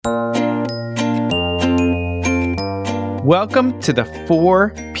Welcome to the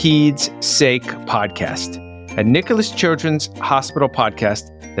For Peds' Sake podcast, a Nicholas Children's Hospital podcast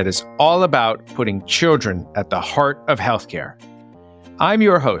that is all about putting children at the heart of healthcare. I'm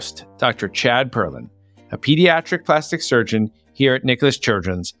your host, Dr. Chad Perlin, a pediatric plastic surgeon here at Nicholas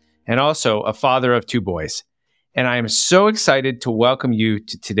Children's and also a father of two boys. And I am so excited to welcome you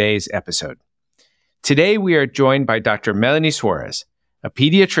to today's episode. Today, we are joined by Dr. Melanie Suarez, a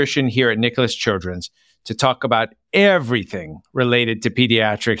pediatrician here at Nicholas Children's, to talk about everything related to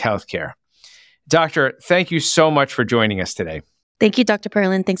pediatric healthcare. Doctor, thank you so much for joining us today. Thank you, Dr.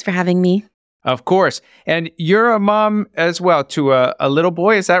 Perlin. Thanks for having me. Of course. And you're a mom as well to a little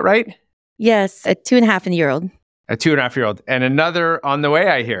boy, is that right? Yes, a 2.5-year-old. A 2.5-year-old. And another on the way,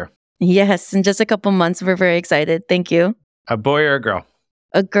 I hear. Yes, in just a couple months. We're very excited. Thank you. A boy or a girl?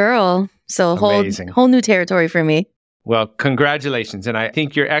 A girl. So whole new territory for me. Well, congratulations. And I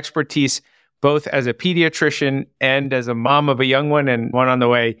think your expertise, both as a pediatrician and as a mom of a young one and one on the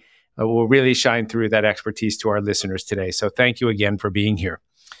way, will really shine through that expertise to our listeners today. So thank you again for being here.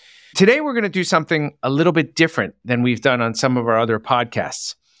 Today, we're going to do something a little bit different than we've done on some of our other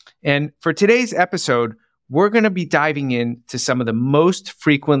podcasts. And for today's episode, we're going to be diving into some of the most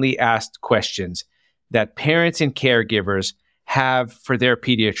frequently asked questions that parents and caregivers have for their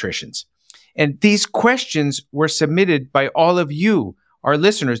pediatricians. And these questions were submitted by all of you, our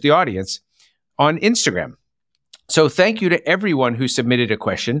listeners, the audience, on Instagram. So thank you to everyone who submitted a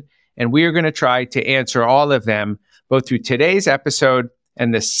question, and we are going to try to answer all of them, both through today's episode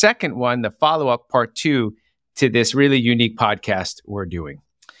and the second one, the follow-up part 2 to this really unique podcast we're doing.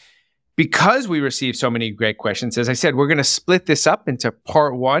 Because we received so many great questions, as I said, we're going to split this up into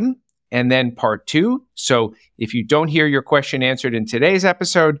part 1 and then part 2. So if you don't hear your question answered in today's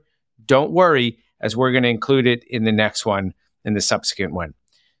episode, don't worry, as we're going to include it in the next one and the subsequent one.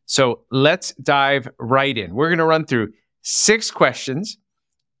 So let's dive right in. We're going to run through 6 questions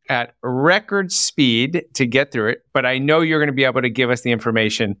at record speed to get through it, but I know you're going to be able to give us the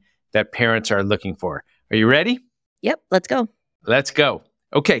information that parents are looking for. Are you ready? Yep, let's go. Let's go.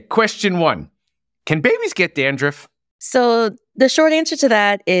 Okay, question 1. Can babies get dandruff? So the short answer to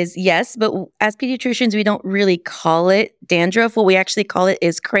that is yes, but as pediatricians, we don't really call it dandruff. What we actually call it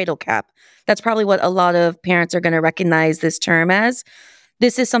is cradle cap. That's probably what a lot of parents are going to recognize this term as.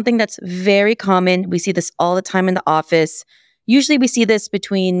 This is something that's very common. We see this all the time in the office. Usually we see this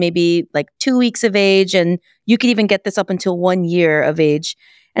between maybe like 2 weeks of age, and you can even get this up until 1 year of age.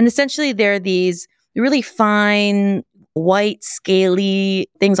 And essentially there are these really fine, white, scaly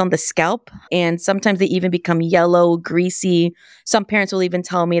things on the scalp. And sometimes they even become yellow, greasy. Some parents will even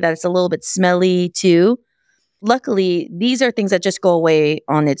tell me that it's a little bit smelly too. Luckily, these are things that just go away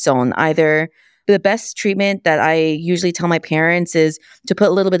on its own. Either the best treatment that I usually tell my parents is to put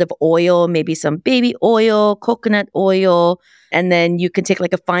a little bit of oil, maybe some baby oil, coconut oil, and then you can take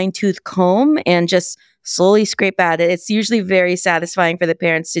like a fine-tooth comb and just slowly scrape at it. It's usually very satisfying for the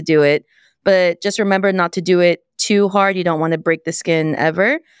parents to do it, but just remember not to do it too hard. You don't want to break the skin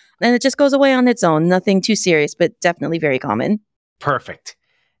ever. And it just goes away on its own. Nothing too serious, but definitely very common. Perfect.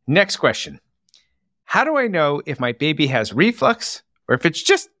 Next question. How do I know if my baby has reflux or if it's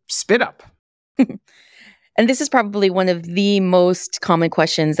just spit up? And this is probably one of the most common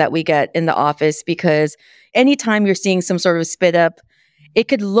questions that we get in the office, because anytime you're seeing some sort of spit up, it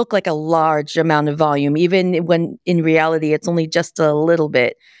could look like a large amount of volume, even when in reality, it's only just a little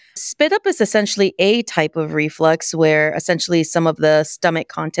bit. Spit up is essentially a type of reflux where essentially some of the stomach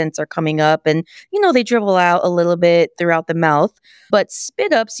contents are coming up and, they dribble out a little bit throughout the mouth. But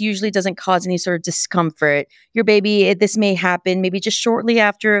spit ups usually doesn't cause any sort of discomfort. Your baby, this may happen maybe just shortly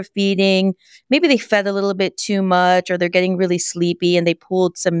after a feeding. Maybe they fed a little bit too much, or they're getting really sleepy and they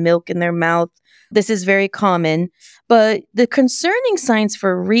pulled some milk in their mouth. This is very common. But the concerning signs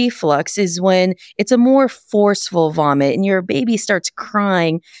for reflux is when it's a more forceful vomit and your baby starts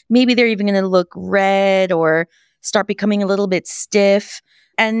crying. Maybe they're even going to look red or start becoming a little bit stiff.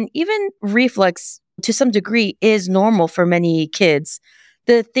 And even reflux, to some degree, is normal for many kids.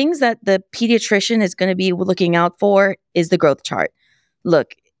 The things that the pediatrician is going to be looking out for is the growth chart.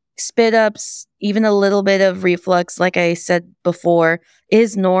 Look, spit ups, even a little bit of reflux, like I said before,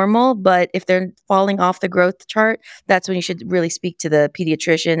 is normal. But if they're falling off the growth chart, that's when you should really speak to the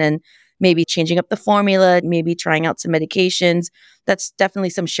pediatrician and maybe changing up the formula, maybe trying out some medications. That's definitely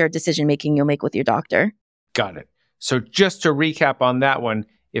some shared decision making you'll make with your doctor. Got it. So just to recap on that one,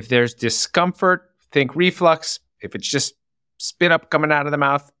 if there's discomfort, think reflux. If it's just spit up coming out of the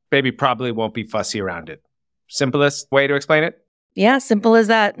mouth, baby probably won't be fussy around it. Simplest way to explain it? Yeah, simple as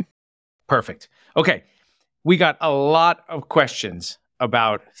that. Perfect. Okay. We got a lot of questions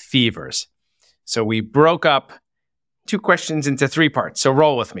about fevers. So we broke up two questions into three parts. So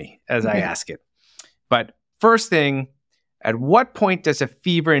roll with me as I ask it. But first thing, at what point does a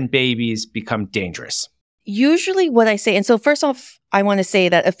fever in babies become dangerous? Usually what I say, and so first off, I want to say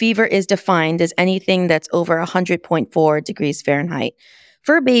that a fever is defined as anything that's over 100.4 degrees Fahrenheit.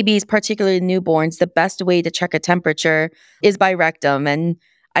 For babies, particularly newborns, the best way to check a temperature is by rectum. And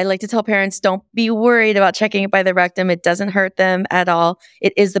I like to tell parents, don't be worried about checking it by the rectum. It doesn't hurt them at all.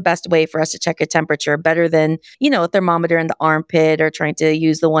 It is the best way for us to check a temperature, better than, a thermometer in the armpit or trying to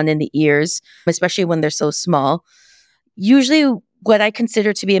use the one in the ears, especially when they're so small. Usually, what I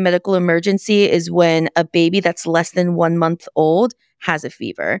consider to be a medical emergency is when a baby that's less than 1 month old has a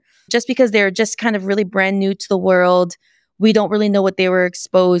fever. Just because they're just kind of really brand new to the world, we don't really know what they were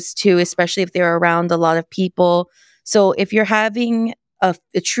exposed to, especially if they're around a lot of people. So if you're having a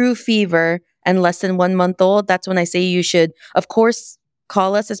true fever and less than 1 month old, that's when I say you should, of course,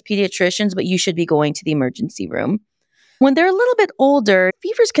 call us as pediatricians, but you should be going to the emergency room. When they're a little bit older,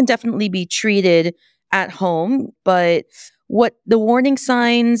 fevers can definitely be treated at home, but what the warning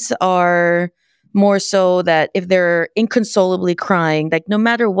signs are more so that if they're inconsolably crying, like no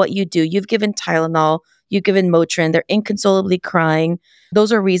matter what you do, you've given Tylenol, you've given Motrin, they're inconsolably crying.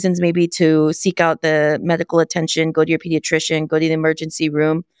 Those are reasons maybe to seek out the medical attention, go to your pediatrician, go to the emergency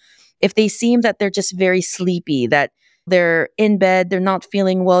room. If they seem that they're just very sleepy, that they're in bed, they're not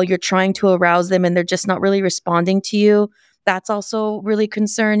feeling well, you're trying to arouse them and they're just not really responding to you, that's also really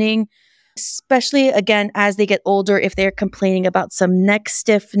concerning. Especially, again, as they get older, if they're complaining about some neck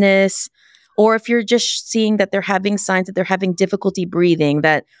stiffness, or if you're just seeing that they're having signs that they're having difficulty breathing,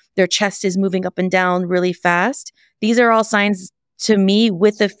 that their chest is moving up and down really fast. These are all signs to me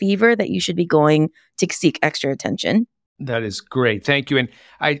with a fever that you should be going to seek extra attention. That is great. Thank you. And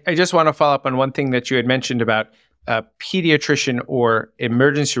I just want to follow up on one thing that you had mentioned about pediatrician or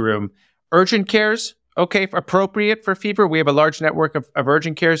emergency room. Urgent cares, okay, appropriate for fever. We have a large network of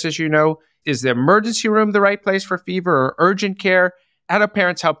urgent cares, as you know. Is the emergency room the right place for fever or urgent care? How do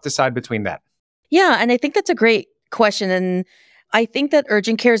parents help decide between that? Yeah, and I think that's a great question. And I think that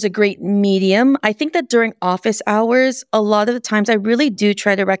urgent care is a great medium. I think that during office hours, a lot of the times I really do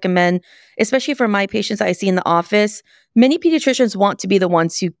try to recommend, especially for my patients that I see in the office, many pediatricians want to be the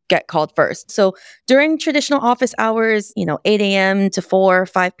ones who get called first. So during traditional office hours, 8 a.m. to 4,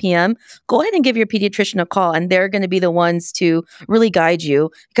 5 p.m., go ahead and give your pediatrician a call and they're going to be the ones to really guide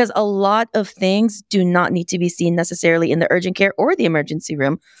you because a lot of things do not need to be seen necessarily in the urgent care or the emergency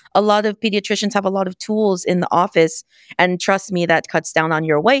room. A lot of pediatricians have a lot of tools in the office and trust me, that cuts down on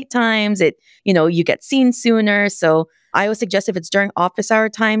your wait times. You get seen sooner. So I would suggest if it's during office hour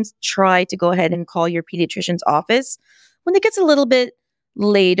times, try to go ahead and call your pediatrician's office. When it gets a little bit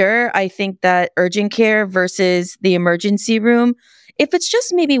later, I think that urgent care versus the emergency room, if it's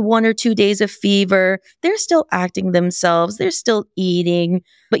just maybe 1 or 2 days of fever, they're still acting themselves, they're still eating,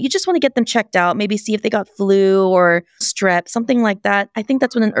 but you just want to get them checked out, maybe see if they got flu or strep, something like that. I think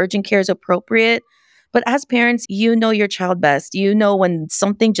that's when an urgent care is appropriate. But as parents, you know your child best. You know when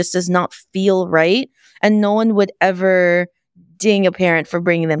something just does not feel right, and no one would ever ding a parent for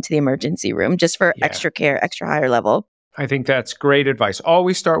bringing them to the emergency room just for extra care, extra higher level. I think that's great advice.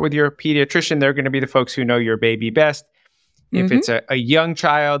 Always start with your pediatrician. They're going to be the folks who know your baby best. If it's a young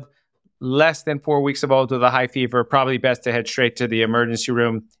child, less than 4 weeks of old with a high fever, probably best to head straight to the emergency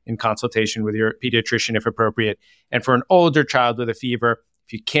room in consultation with your pediatrician if appropriate. And for an older child with a fever,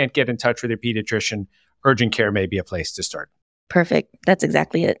 if you can't get in touch with your pediatrician, urgent care may be a place to start. Perfect. That's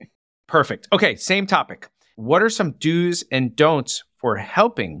exactly it. Perfect. Okay, same topic. What are some do's and don'ts for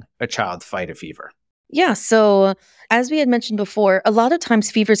helping a child fight a fever? Yeah. So, as we had mentioned before, a lot of times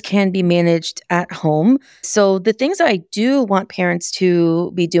fevers can be managed at home. So, the things that I do want parents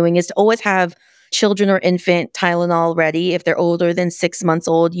to be doing is to always have children or infant Tylenol ready. If they're older than 6 months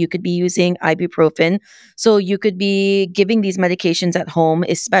old, you could be using ibuprofen. So, you could be giving these medications at home,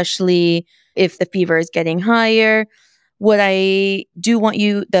 especially if the fever is getting higher. What I do want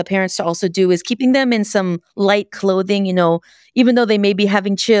the parents to also do is keeping them in some light clothing, even though they may be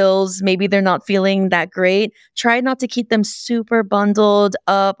having chills, maybe they're not feeling that great. Try not to keep them super bundled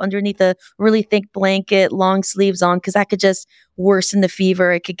up underneath a really thick blanket, long sleeves on, because that could just worsen the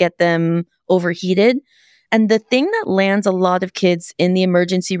fever. It could get them overheated. And the thing that lands a lot of kids in the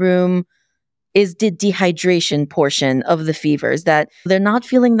emergency room is the dehydration portion of the fevers, that they're not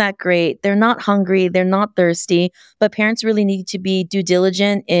feeling that great. They're not hungry. They're not thirsty, but parents really need to be due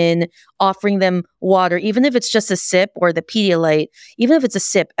diligent in offering them water, even if it's just a sip, or the Pedialyte, even if it's a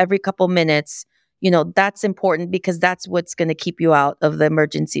sip every couple minutes, that's important because that's what's going to keep you out of the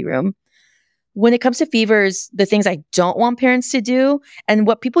emergency room. When it comes to fevers, the things I don't want parents to do, and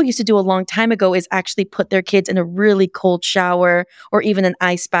what people used to do a long time ago, is actually put their kids in a really cold shower or even an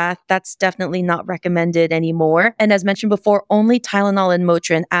ice bath. That's definitely not recommended anymore. And as mentioned before, only Tylenol and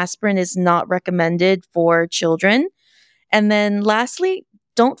Motrin. Aspirin is not recommended for children. And then lastly,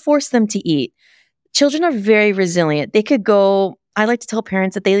 don't force them to eat. Children are very resilient. I like to tell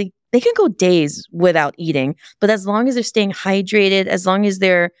parents that they can go days without eating, but as long as they're staying hydrated, as long as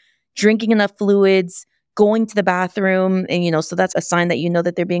they're drinking enough fluids, going to the bathroom, and so that's a sign that you know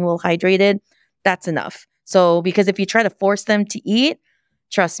that they're being well hydrated, that's enough. So because if you try to force them to eat,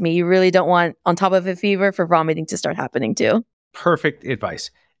 trust me, you really don't want, on top of a fever, for vomiting to start happening too. Perfect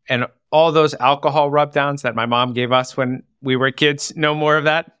advice. And all those alcohol rub downs that my mom gave us when we were kids, no more of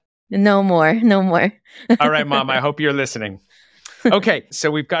that? No more, no more. All right, Mom, I hope you're listening. Okay,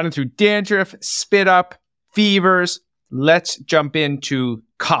 so we've gotten through dandruff, spit up, fevers. Let's jump into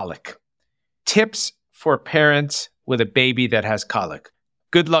colic. Tips for parents with a baby that has colic.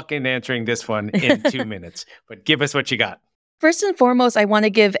 Good luck in answering this one in 2 minutes, but give us what you got. First and foremost, I want to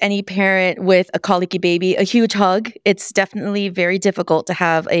give any parent with a colicky baby a huge hug. It's definitely very difficult to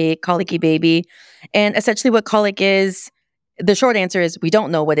have a colicky baby. And essentially what colic is, the short answer is we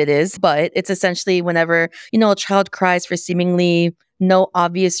don't know what it is, but it's essentially whenever, a child cries for seemingly no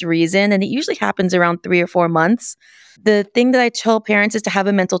obvious reason, and it usually happens around 3 or 4 months. The thing that I tell parents is to have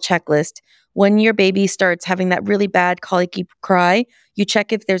a mental checklist. When your baby starts having that really bad colicky cry, you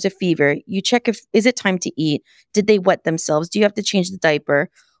check if there's a fever. You check is it time to eat? Did they wet themselves? Do you have to change the diaper?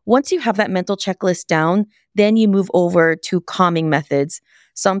 Once you have that mental checklist down, then you move over to calming methods.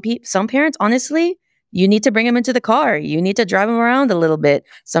 Some parents, honestly, you need to bring them into the car. You need to drive them around a little bit.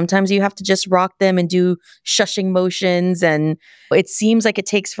 Sometimes you have to just rock them and do shushing motions. And it seems like it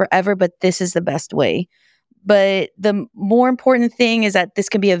takes forever, but this is the best way. But the more important thing is that this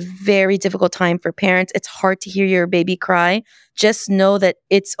can be a very difficult time for parents. It's hard to hear your baby cry. Just know that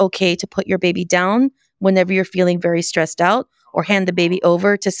it's okay to put your baby down whenever you're feeling very stressed out, or hand the baby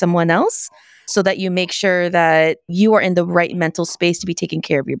over to someone else so that you make sure that you are in the right mental space to be taking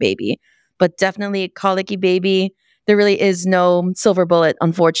care of your baby. But definitely a colicky baby, there really is no silver bullet,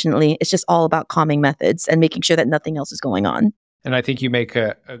 unfortunately. It's just all about calming methods and making sure that nothing else is going on. And I think you make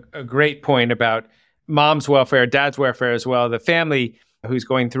a great point about mom's welfare, dad's welfare as well, the family who's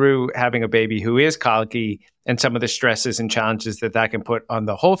going through having a baby who is colicky, and some of the stresses and challenges that can put on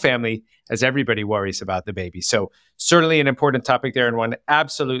the whole family as everybody worries about the baby. So certainly an important topic there, and one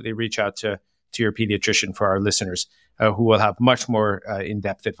absolutely reach out to your pediatrician for our listeners who will have much more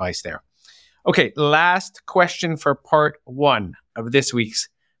in-depth advice there. Okay, last question for part 1 of this week's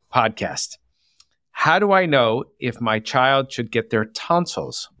podcast. How do I know if my child should get their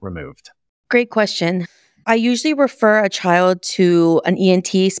tonsils removed? Great question. I usually refer a child to an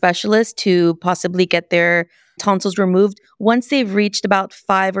ENT specialist to possibly get their tonsils removed once they've reached about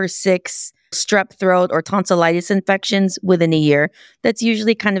 5 or 6 strep throat or tonsillitis infections within a year. That's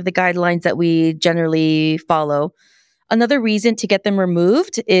usually kind of the guidelines that we generally follow. Another reason to get them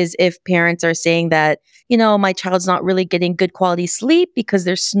removed is if parents are saying that, my child's not really getting good quality sleep because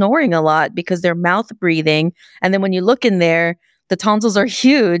they're snoring a lot, because they're mouth breathing. And then when you look in there, the tonsils are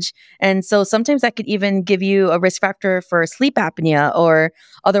huge. And so sometimes that could even give you a risk factor for sleep apnea, or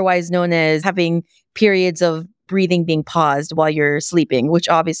otherwise known as having periods of breathing being paused while you're sleeping, which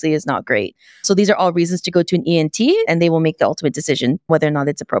obviously is not great. So these are all reasons to go to an ENT, and they will make the ultimate decision whether or not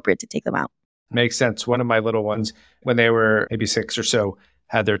it's appropriate to take them out. Makes sense. One of my little ones, when they were maybe 6 or so,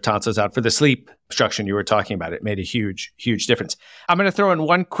 had their tonsils out for the sleep obstruction you were talking about. It made a huge, huge difference. I'm going to throw in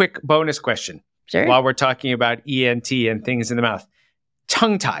one quick bonus question. Sure. While we're talking about ENT and things in the mouth.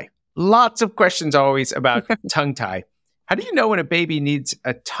 Tongue tie. Lots of questions always about tongue tie. How do you know when a baby needs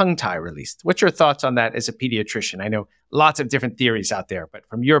a tongue tie released? What's your thoughts on that as a pediatrician? I know lots of different theories out there, but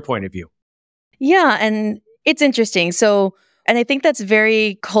from your point of view. Yeah, and it's interesting. And I think that's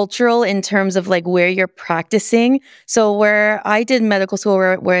very cultural in terms of like where you're practicing. So where I did medical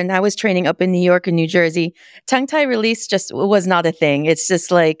school, when I was training up in New York and New Jersey, tongue tie release just was not a thing. It's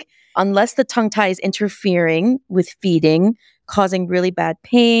just like, unless the tongue tie is interfering with feeding, causing really bad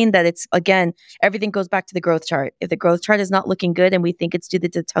pain, that it's, again, everything goes back to the growth chart. If the growth chart is not looking good and we think it's due to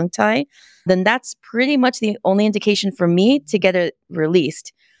the tongue tie, then that's pretty much the only indication for me to get it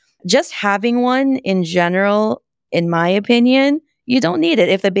released. Just having one in general, in my opinion, you don't need it.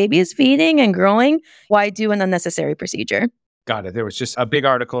 If the baby is feeding and growing, why do an unnecessary procedure? Got it. There was just a big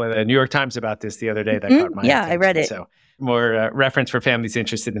article in the New York Times about this the other day that caught my attention. I read it. So more reference for families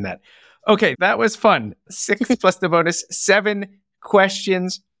interested in that. Okay, that was fun. 6 plus the bonus, 7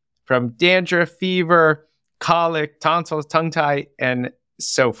 questions from dandruff, fever, colic, tonsils, tongue tie, and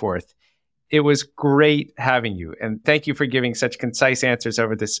so forth. It was great having you. And thank you for giving such concise answers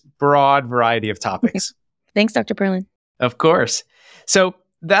over this broad variety of topics. Thanks, Dr. Perlin. Of course. So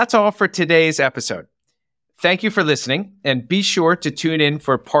that's all for today's episode. Thank you for listening, and be sure to tune in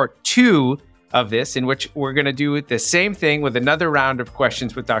for part 2 of this, in which we're going to do the same thing with another round of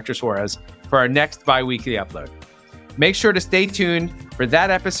questions with Dr. Suarez for our next bi-weekly upload. Make sure to stay tuned for that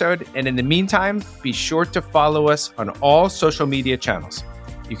episode, and in the meantime, be sure to follow us on all social media channels.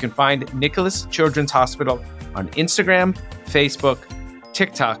 You can find Nicholas Children's Hospital on Instagram, Facebook,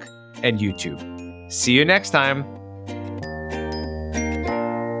 TikTok, and YouTube. See you next time.